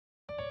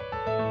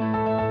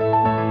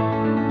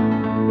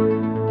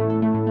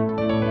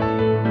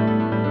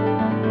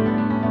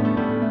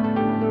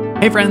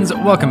Hey friends,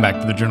 welcome back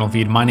to the Journal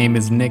Feed. My name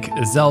is Nick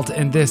Zelt,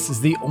 and this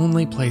is the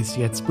only place to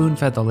get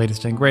spoon-fed the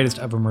latest and greatest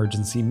of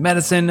emergency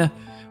medicine.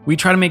 We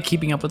try to make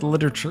keeping up with the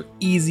literature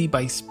easy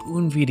by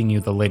spoon-feeding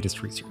you the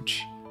latest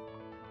research.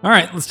 All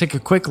right, let's take a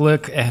quick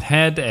look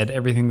ahead at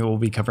everything that we'll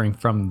be covering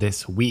from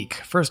this week.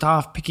 First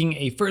off, picking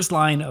a first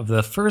line of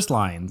the first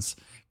lines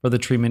for the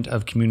treatment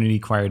of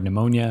community-acquired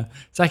pneumonia.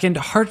 Second,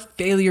 heart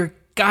failure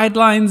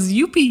guidelines,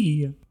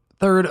 youpee!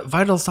 Third,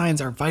 vital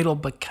signs are vital,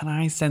 but can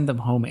I send them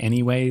home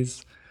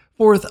anyways?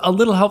 Fourth, a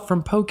little help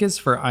from POCUS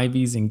for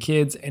IVs in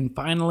kids. And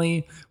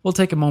finally, we'll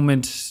take a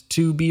moment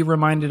to be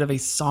reminded of a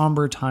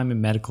somber time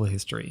in medical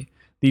history,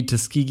 the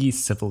Tuskegee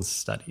syphilis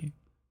study.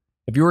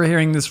 If you are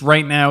hearing this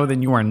right now,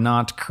 then you are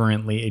not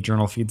currently a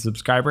JournalFeed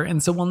subscriber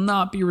and so will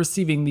not be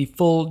receiving the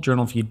full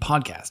JournalFeed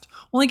podcast,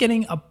 only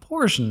getting a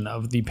portion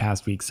of the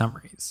past week's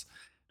summaries.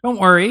 Don't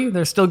worry,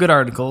 they're still good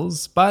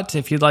articles, but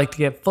if you'd like to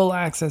get full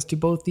access to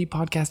both the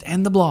podcast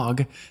and the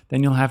blog,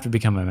 then you'll have to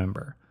become a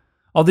member.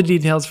 All the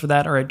details for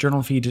that are at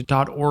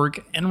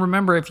journalfeed.org, and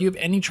remember, if you have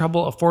any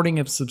trouble affording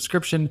a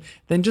subscription,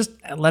 then just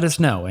let us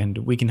know and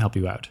we can help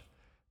you out.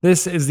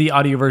 This is the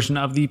audio version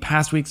of the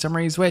past week's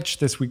summaries, which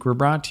this week were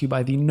brought to you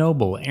by the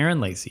noble Aaron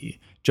Lacey,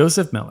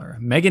 Joseph Miller,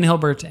 Megan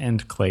Hilbert,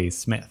 and Clay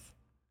Smith.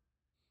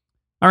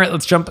 All right,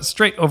 let's jump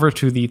straight over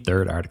to the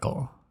third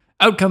article.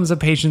 Outcomes of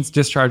patients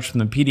discharged from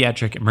the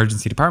pediatric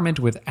emergency department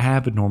with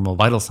abnormal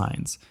vital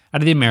signs,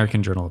 out of the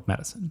American Journal of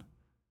Medicine.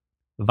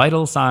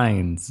 Vital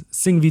signs,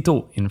 signes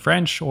vitaux in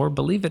French, or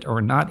believe it or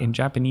not in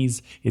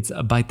Japanese, it's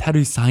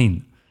baitaru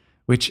sign,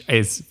 which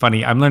is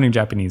funny. I'm learning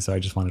Japanese, so I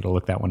just wanted to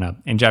look that one up.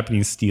 And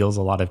Japanese steals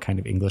a lot of kind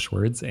of English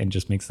words and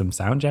just makes them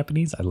sound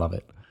Japanese. I love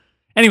it.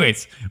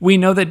 Anyways, we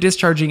know that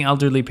discharging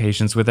elderly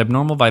patients with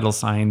abnormal vital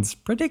signs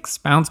predicts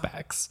bounce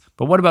backs.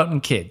 But what about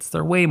in kids?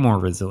 They're way more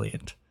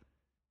resilient.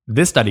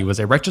 This study was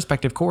a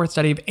retrospective cohort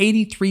study of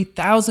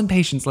 83,000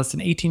 patients less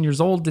than 18 years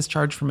old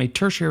discharged from a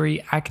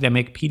tertiary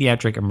academic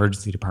pediatric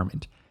emergency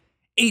department.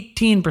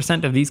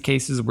 18% of these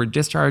cases were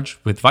discharged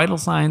with vital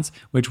signs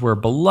which were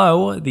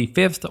below the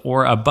 5th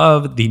or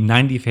above the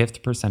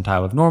 95th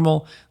percentile of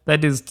normal.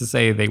 That is to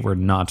say, they were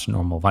not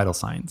normal vital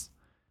signs.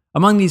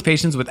 Among these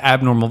patients with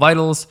abnormal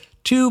vitals,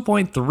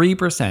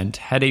 2.3%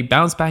 had a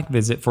bounce back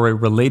visit for a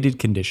related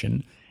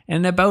condition,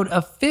 and about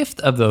a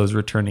fifth of those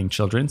returning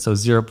children, so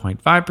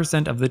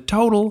 0.5% of the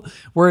total,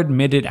 were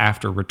admitted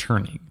after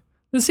returning.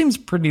 This seems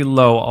pretty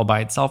low all by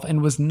itself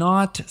and was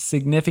not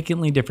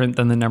significantly different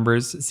than the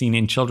numbers seen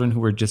in children who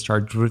were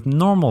discharged with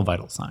normal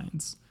vital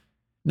signs.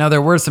 Now,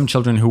 there were some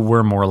children who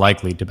were more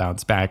likely to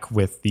bounce back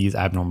with these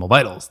abnormal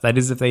vitals. That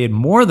is, if they had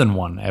more than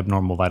one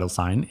abnormal vital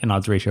sign, an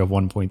odds ratio of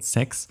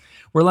 1.6,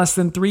 were less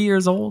than 3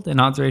 years old, an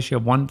odds ratio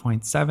of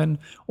 1.7,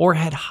 or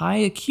had high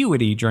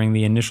acuity during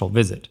the initial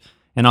visit,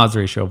 an odds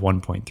ratio of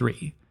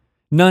 1.3.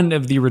 None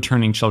of the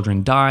returning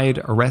children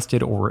died,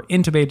 arrested, or were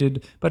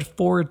intubated, but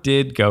 4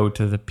 did go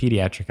to the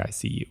pediatric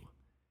ICU.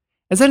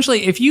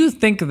 Essentially, if you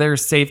think they're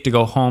safe to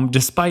go home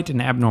despite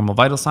an abnormal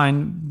vital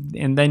sign,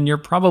 and then you're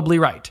probably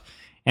right,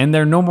 and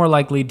they're no more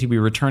likely to be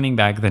returning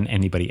back than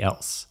anybody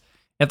else.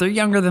 If they're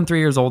younger than 3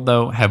 years old,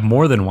 though, have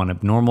more than one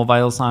abnormal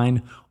vital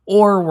sign,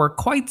 or were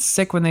quite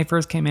sick when they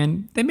first came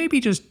in, then maybe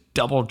just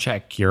double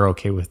check you're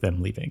okay with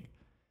them leaving.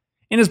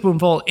 In a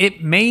spoonful,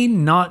 it may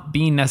not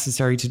be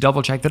necessary to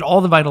double check that all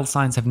the vital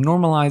signs have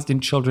normalized in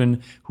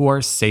children who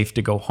are safe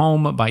to go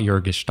home by your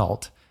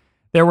gestalt.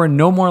 They were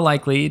no more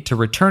likely to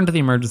return to the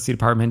emergency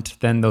department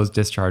than those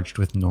discharged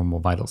with normal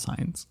vital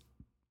signs.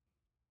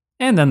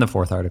 And then the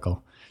fourth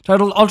article,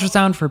 titled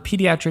Ultrasound for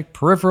Pediatric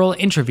Peripheral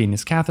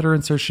Intravenous Catheter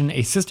Insertion,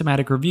 a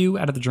Systematic Review,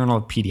 out of the Journal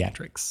of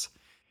Pediatrics.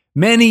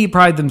 Many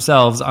pride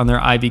themselves on their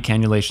IV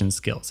cannulation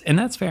skills, and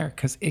that's fair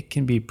because it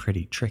can be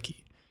pretty tricky.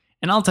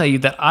 And I'll tell you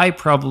that I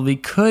probably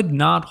could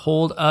not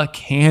hold a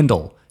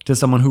candle to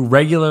someone who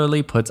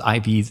regularly puts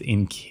IVs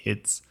in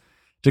kids.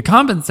 To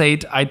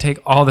compensate, I take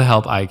all the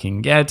help I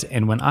can get,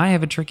 and when I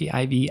have a tricky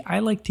IV, I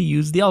like to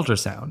use the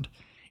ultrasound.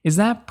 Is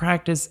that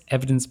practice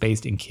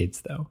evidence-based in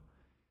kids, though?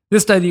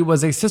 This study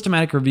was a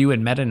systematic review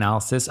and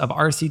meta-analysis of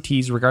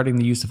RCTs regarding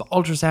the use of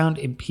ultrasound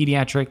in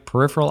pediatric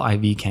peripheral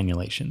IV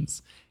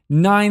cannulations.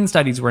 9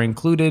 studies were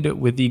included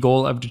with the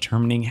goal of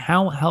determining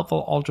how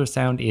helpful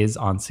ultrasound is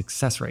on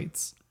success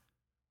rates.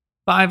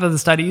 5 of the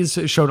studies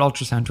showed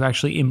ultrasound to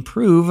actually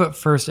improve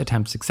first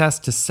attempt success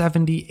to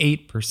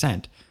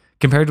 78%,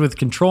 compared with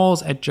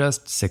controls at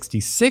just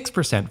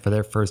 66% for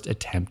their first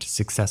attempt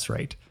success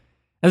rate.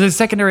 As a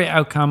secondary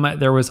outcome,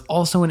 there was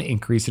also an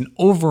increase in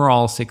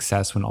overall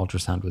success when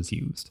ultrasound was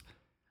used.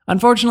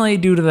 Unfortunately,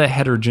 due to the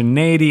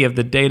heterogeneity of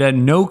the data,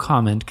 no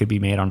comment could be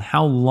made on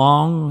how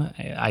long,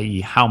 i.e.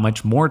 how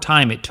much more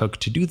time it took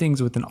to do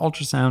things with an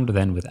ultrasound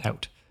than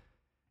without.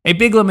 A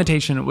big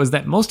limitation was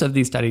that most of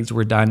these studies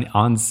were done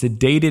on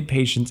sedated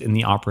patients in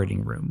the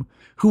operating room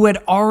who had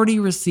already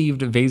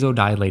received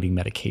vasodilating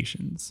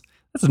medications.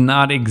 That's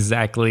not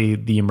exactly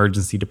the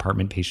emergency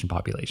department patient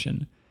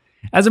population.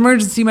 As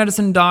emergency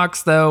medicine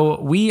docs,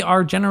 though, we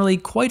are generally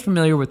quite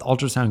familiar with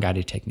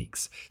ultrasound-guided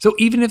techniques. So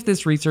even if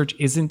this research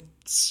isn't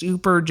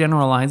super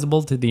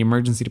generalizable to the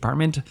emergency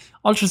department,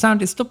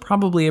 ultrasound is still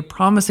probably a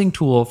promising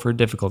tool for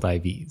difficult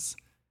IVs.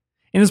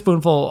 In a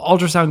spoonful,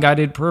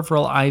 ultrasound-guided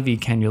peripheral IV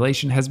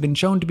cannulation has been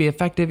shown to be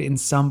effective in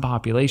some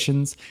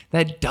populations.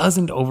 That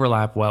doesn't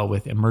overlap well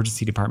with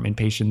emergency department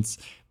patients,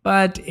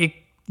 but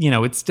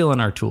it's still in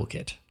our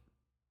toolkit.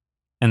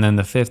 And then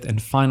the fifth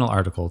and final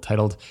article,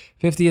 titled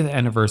 50th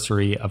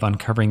Anniversary of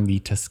Uncovering the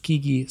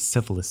Tuskegee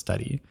Syphilis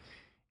Study,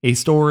 A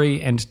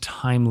Story and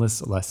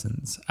Timeless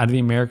Lessons, out of the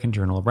American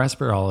Journal of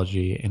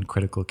Respirology and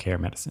Critical Care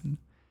Medicine.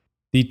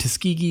 The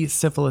Tuskegee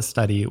Syphilis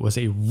Study was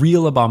a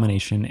real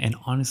abomination and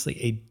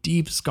honestly a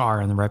deep scar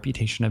on the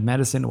reputation of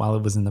medicine while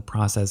it was in the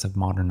process of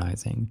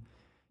modernizing.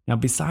 Now,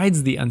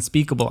 besides the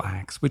unspeakable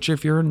acts, which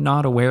if you're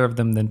not aware of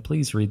them, then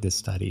please read this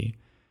study,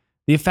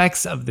 the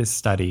effects of this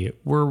study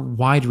were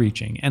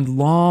wide-reaching and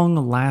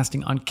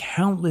long-lasting on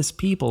countless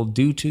people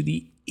due to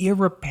the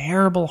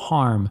irreparable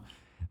harm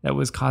that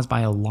was caused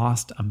by a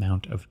lost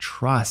amount of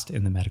trust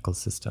in the medical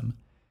system.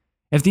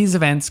 If these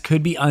events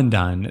could be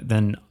undone,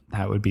 then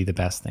that would be the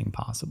best thing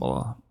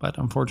possible, but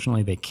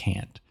unfortunately they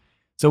can't.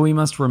 So we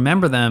must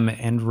remember them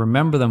and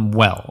remember them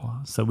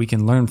well so we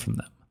can learn from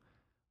them.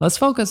 Let's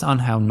focus on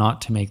how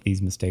not to make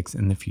these mistakes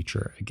in the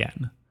future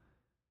again.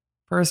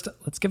 First,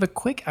 let's give a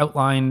quick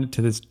outline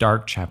to this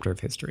dark chapter of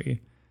history.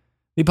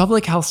 The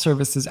Public Health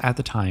Services at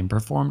the time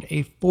performed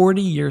a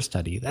 40-year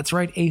study, that's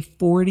right, a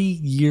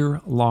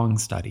 40-year-long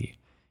study,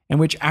 in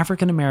which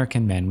African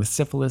American men with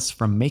syphilis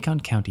from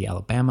Macon County,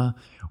 Alabama,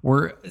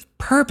 were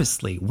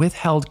purposely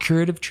withheld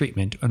curative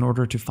treatment in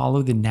order to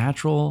follow the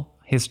natural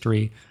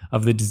history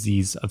of the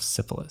disease of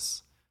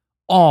syphilis,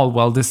 all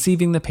while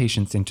deceiving the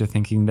patients into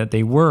thinking that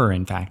they were,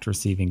 in fact,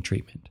 receiving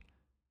treatment.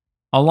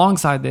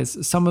 Alongside this,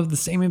 some of the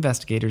same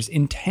investigators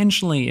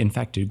intentionally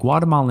infected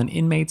Guatemalan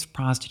inmates,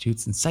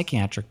 prostitutes, and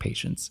psychiatric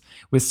patients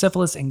with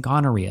syphilis and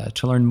gonorrhea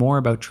to learn more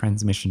about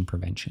transmission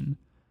prevention.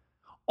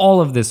 All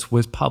of this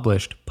was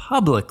published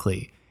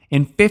publicly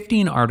in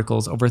 15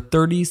 articles over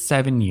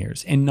 37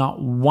 years, and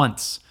not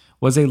once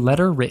was a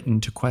letter written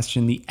to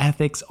question the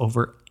ethics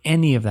over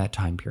any of that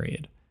time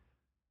period.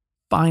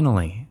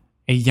 Finally,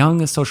 a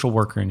young social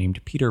worker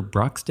named Peter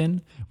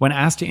Bruxton, when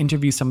asked to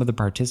interview some of the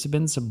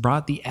participants,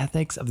 brought the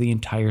ethics of the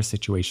entire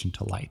situation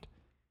to light.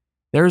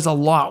 There is a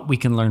lot we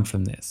can learn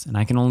from this, and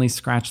I can only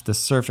scratch the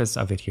surface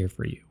of it here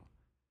for you.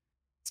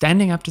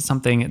 Standing up to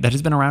something that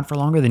has been around for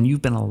longer than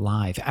you've been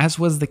alive, as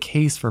was the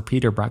case for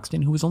Peter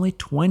Bruxton, who was only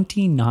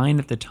 29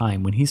 at the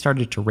time when he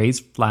started to raise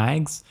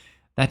flags,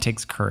 that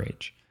takes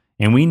courage,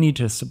 and we need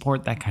to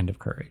support that kind of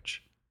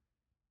courage.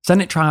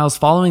 Senate trials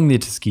following the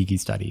Tuskegee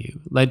study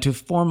led to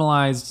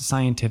formalized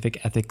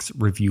scientific ethics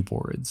review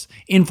boards,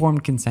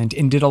 informed consent,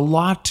 and did a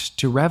lot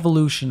to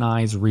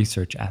revolutionize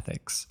research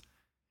ethics.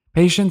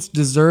 Patients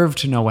deserve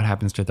to know what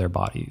happens to their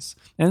bodies,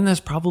 and this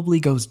probably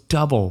goes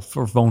double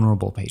for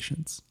vulnerable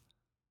patients.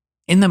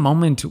 In the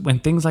moment when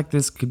things like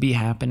this could be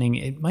happening,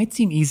 it might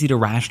seem easy to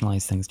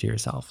rationalize things to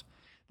yourself.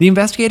 The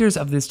investigators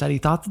of this study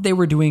thought that they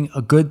were doing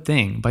a good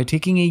thing by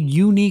taking a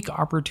unique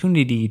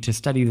opportunity to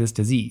study this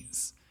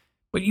disease.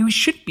 But you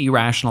should be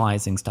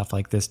rationalizing stuff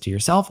like this to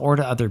yourself or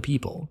to other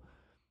people.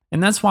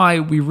 And that's why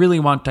we really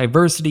want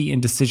diversity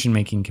in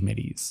decision-making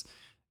committees.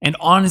 And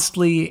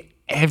honestly,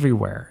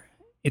 everywhere,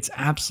 it's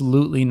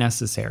absolutely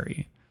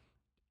necessary.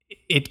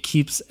 It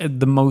keeps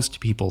the most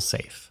people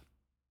safe.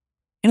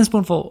 In a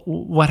spoonful,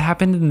 what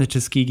happened in the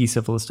Tuskegee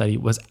syphilis study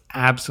was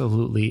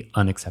absolutely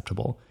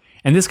unacceptable.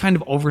 And this kind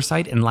of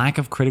oversight and lack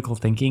of critical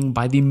thinking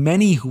by the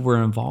many who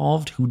were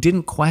involved, who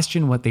didn't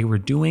question what they were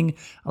doing,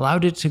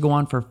 allowed it to go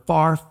on for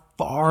far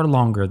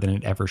longer than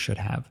it ever should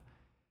have.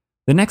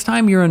 The next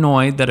time you're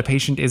annoyed that a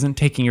patient isn't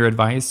taking your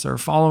advice or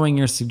following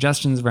your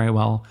suggestions very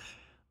well,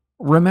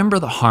 remember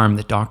the harm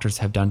that doctors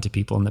have done to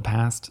people in the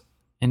past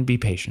and be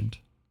patient.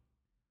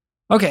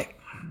 Okay,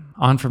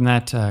 on from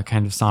that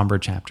kind of somber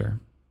chapter.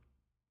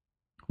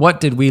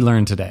 What did we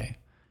learn today?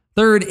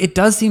 Third, it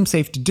does seem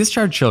safe to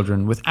discharge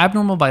children with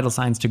abnormal vital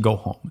signs to go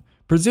home.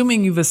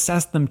 Presuming you've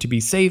assessed them to be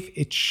safe,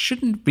 it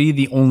shouldn't be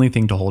the only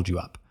thing to hold you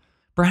up.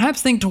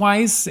 Perhaps think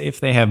twice if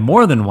they have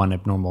more than one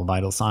abnormal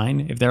vital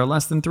sign, if they're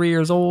less than 3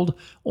 years old,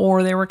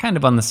 or they were kind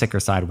of on the sicker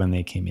side when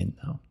they came in,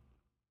 though.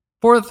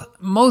 Fourth,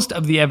 most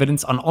of the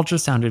evidence on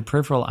ultrasounded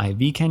peripheral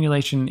IV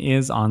cannulation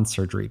is on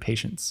surgery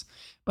patients.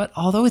 But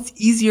although it's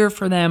easier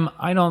for them,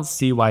 I don't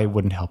see why it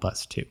wouldn't help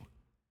us too.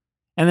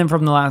 And then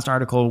from the last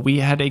article, we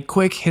had a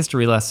quick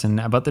history lesson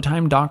about the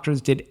time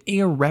doctors did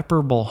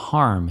irreparable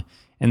harm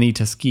in the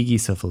Tuskegee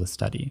syphilis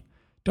study.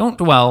 Don't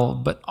dwell,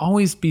 but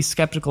always be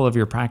skeptical of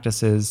your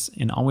practices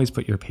and always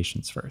put your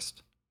patients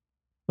first.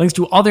 Links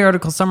to all the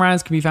articles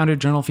summarized can be found at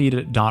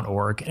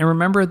JournalFeed.org. And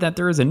remember that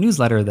there is a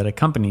newsletter that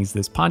accompanies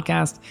this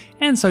podcast,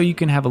 and so you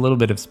can have a little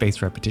bit of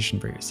spaced repetition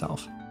for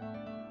yourself.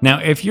 Now,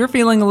 if you're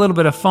feeling a little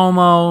bit of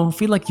FOMO,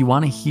 feel like you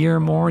want to hear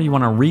more, you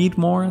want to read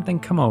more, then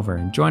come over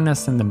and join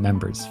us in the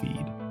members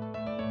feed.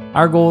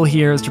 Our goal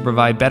here is to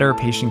provide better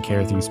patient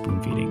care through spoon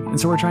feeding, and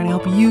so we're trying to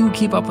help you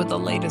keep up with the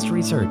latest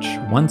research,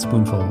 one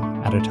spoonful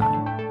at a time.